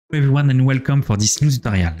Hello everyone and welcome for this new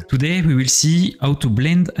tutorial. Today we will see how to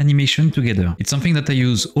blend animation together. It's something that I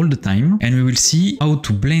use all the time and we will see how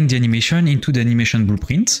to blend the animation into the animation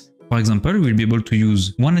blueprint. For example, we'll be able to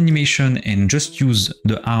use one animation and just use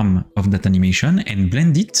the arm of that animation and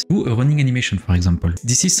blend it to a running animation, for example.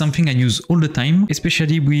 This is something I use all the time,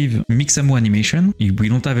 especially with Mixamo animation. If we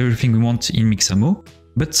don't have everything we want in Mixamo,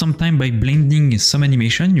 but sometimes by blending some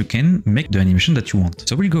animation, you can make the animation that you want.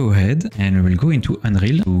 So we'll go ahead and we'll go into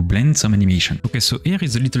Unreal to blend some animation. Okay, so here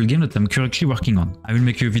is a little game that I'm currently working on. I will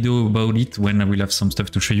make a video about it when I will have some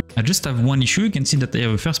stuff to show you. I just have one issue. You can see that I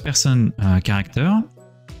have a first-person character.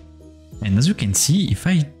 And as you can see, if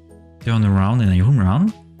I turn around and I zoom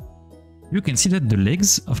around, you can see that the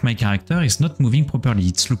legs of my character is not moving properly.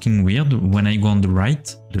 It's looking weird. When I go on the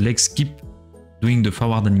right, the legs keep doing the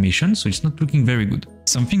forward animation, so it's not looking very good.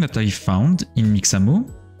 Something that I found in Mixamo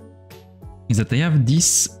is that I have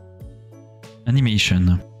this animation.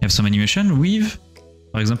 I have some animation with,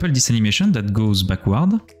 for example, this animation that goes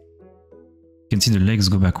backward. You can see the legs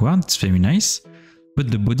go backward, it's very nice,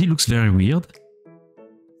 but the body looks very weird.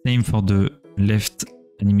 Same for the left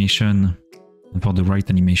animation and for the right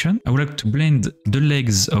animation. I would like to blend the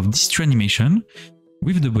legs of these two animations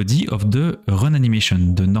with the body of the run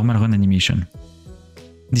animation, the normal run animation.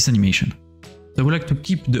 This animation. So I would like to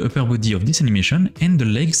keep the upper body of this animation and the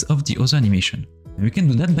legs of the other animation. And we can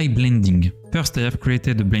do that by blending. First, I have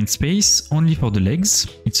created a blend space only for the legs.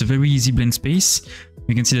 It's a very easy blend space.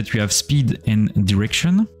 You can see that we have speed and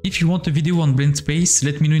direction. If you want a video on blend space,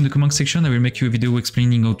 let me know in the comment section. I will make you a video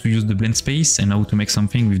explaining how to use the blend space and how to make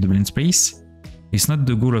something with the blend space. It's not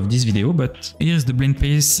the goal of this video, but here's the blend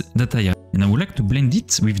space that I have. And I would like to blend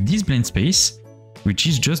it with this blend space, which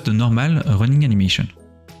is just the normal running animation.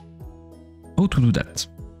 How to do that?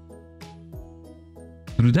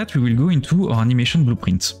 To do that, we will go into our animation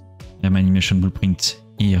blueprint. I have my animation blueprint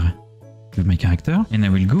here with my character, and I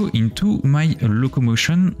will go into my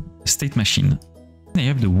locomotion state machine. I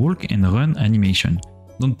have the walk and run animation.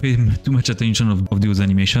 Don't pay too much attention of those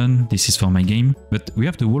animation. This is for my game, but we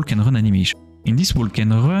have the walk and run animation. In this walk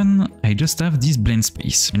and run, I just have this blend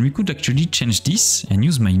space, and we could actually change this and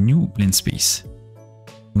use my new blend space.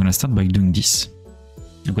 I'm gonna start by doing this.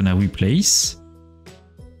 I'm gonna replace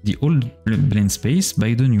the old blend space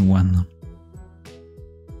by the new one.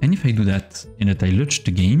 And if I do that and that I launch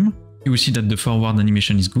the game, you will see that the forward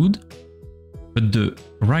animation is good, but the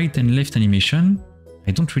right and left animation,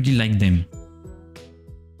 I don't really like them.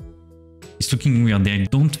 It's looking weird, they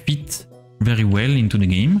don't fit very well into the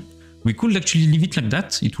game. We could actually leave it like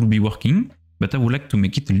that, it will be working, but I would like to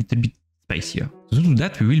make it a little bit spicier. So to do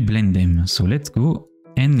that, we will blend them. So let's go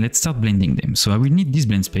and let's start blending them. So I will need this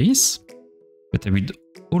blend space, but I will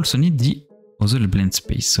also need the other blend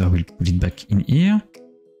space. So I will put it back in here.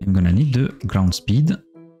 I'm gonna need the ground speed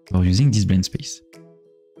for using this blend space.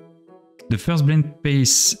 The first blend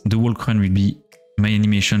space, the walk run, will be my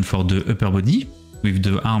animation for the upper body with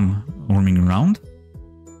the arm roaming around.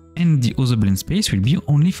 And the other blend space will be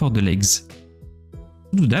only for the legs.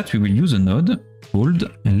 To do that, we will use a node called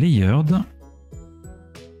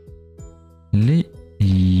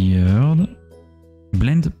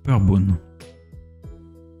LayeredBlendPerBone.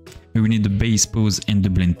 We will need the base pose and the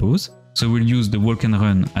blend pose. So we'll use the walk and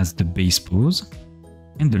run as the base pose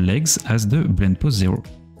and the legs as the blend pose 0.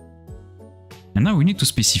 And now we need to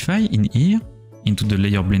specify in here, into the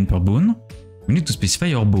LayeredBlendPerBone, we need to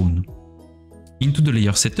specify our bone. Into the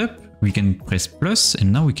layer setup, we can press plus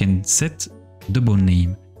and now we can set the bone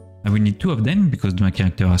name. I will need two of them because my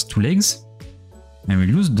character has two legs. I will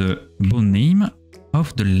use the bone name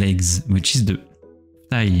of the legs, which is the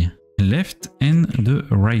thigh left and the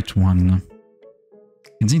right one.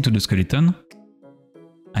 And then into the skeleton,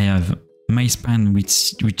 I have my spine,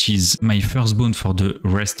 which is my first bone for the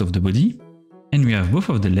rest of the body. And we have both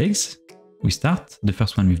of the legs. We start the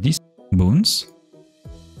first one with these bones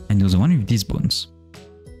and the other one with these bones.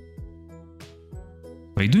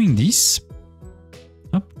 By doing this,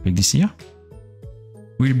 like this here,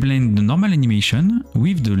 we'll blend the normal animation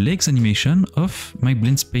with the legs animation of my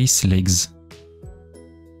blend space legs.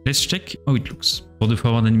 Let's check how it looks. For the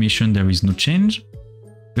forward animation, there is no change.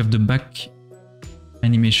 We have the back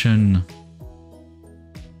animation,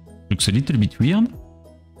 looks a little bit weird,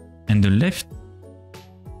 and the left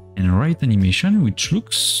and right animation, which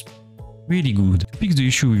looks really good. To fix the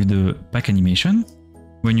issue with the back animation,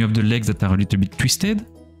 when you have the legs that are a little bit twisted,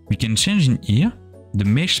 we can change in here the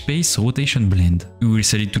mesh space rotation blend. We will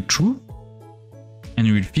set it to true, and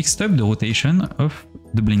we will fix up the rotation of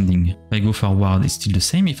the blending. If I go forward, it's still the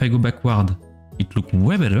same. If I go backward, it looks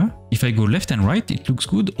way better. If I go left and right, it looks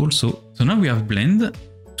good also. So now we have blend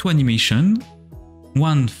two animation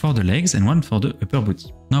one for the legs and one for the upper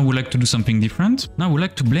body. Now we like to do something different. Now we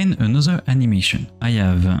like to blend another animation. I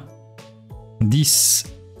have this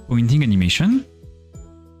pointing animation.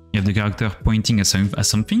 You have the character pointing at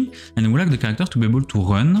something, and we like the character to be able to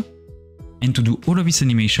run and to do all of this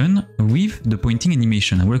animation with the pointing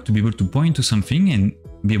animation. I would like to be able to point to something and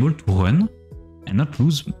be able to run and not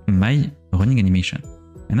lose my running animation.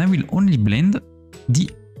 And I will only blend the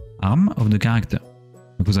arm of the character,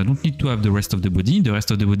 because I don't need to have the rest of the body. The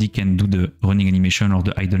rest of the body can do the running animation or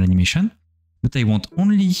the idle animation, but I want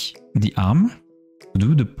only the arm to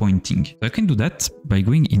do the pointing. So I can do that by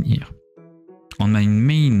going in here. On my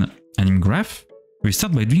main anim graph, we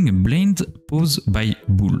start by doing a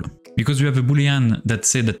BlendPosesByBool. Because we have a boolean that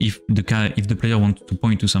says that if the player wants to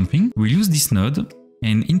point to something, we'll use this node,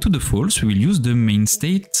 and into the false we will use the main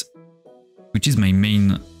state, which is my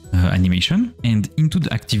main animation, and into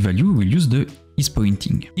the active value we'll use the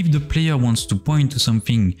isPointing. If the player wants to point to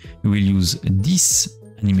something, we will use this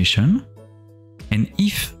animation, and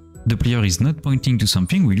if the player is not pointing to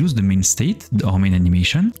something, we'll use the main state, our main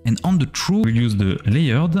animation, and on the true we'll use the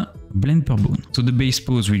LayeredBlendPerBone. So the base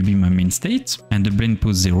pose will be my main state, and the blend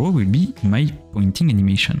pose 0 will be my pointing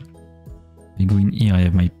animation. I go in here, I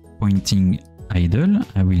have my pointing idle,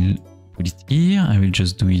 I will put it here, I will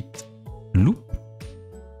just do it loop,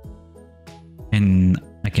 and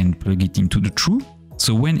I can plug it into the true.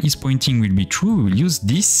 So when isPointing will be true, we will use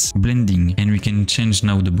this blending, and we can change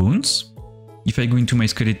now the bones. If I go into my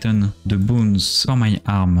skeleton, the bones for my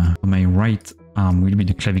arm, for my right arm, will be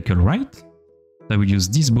the clavicle right. So I will use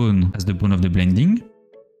this bone as the bone of the blending.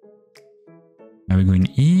 I will go in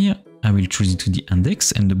here, I will choose it to the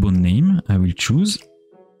index, and the bone name, I will choose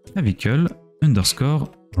clavicle underscore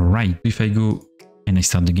right. If I go and I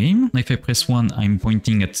start the game, if I press 1, I'm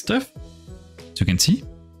pointing at stuff, as you can see.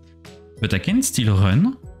 But I can still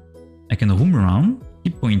run, I can roam around,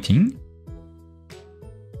 keep pointing.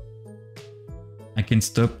 I can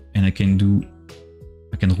stop and I can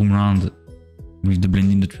roam around with the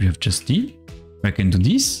blending that we have just did. I can do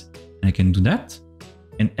this and I can do that,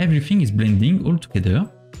 and everything is blending all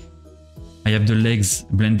together. I have the legs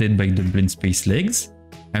blended by the blend space legs.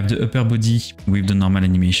 I have the upper body with the normal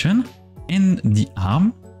animation, and the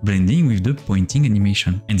arm blending with the pointing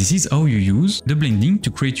animation. And this is how you use the blending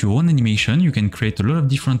to create your own animation. You can create a lot of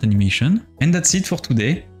different animation. And that's it for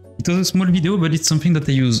today. It was a small video, but it's something that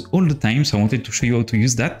I use all the time, so I wanted to show you how to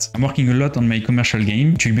use that. I'm working a lot on my commercial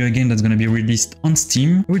game, which will be a game that's going to be released on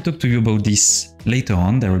Steam. I will talk to you about this later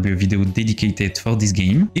on. There will be a video dedicated for this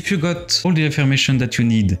game. If you got all the information that you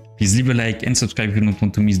need, please leave a like and subscribe if you don't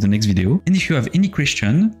want to miss the next video. And if you have any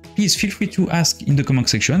question, please feel free to ask in the comment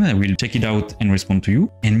section. I will check it out and respond to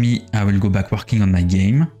you. And me, I will go back working on my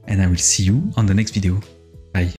game, and I will see you on the next video.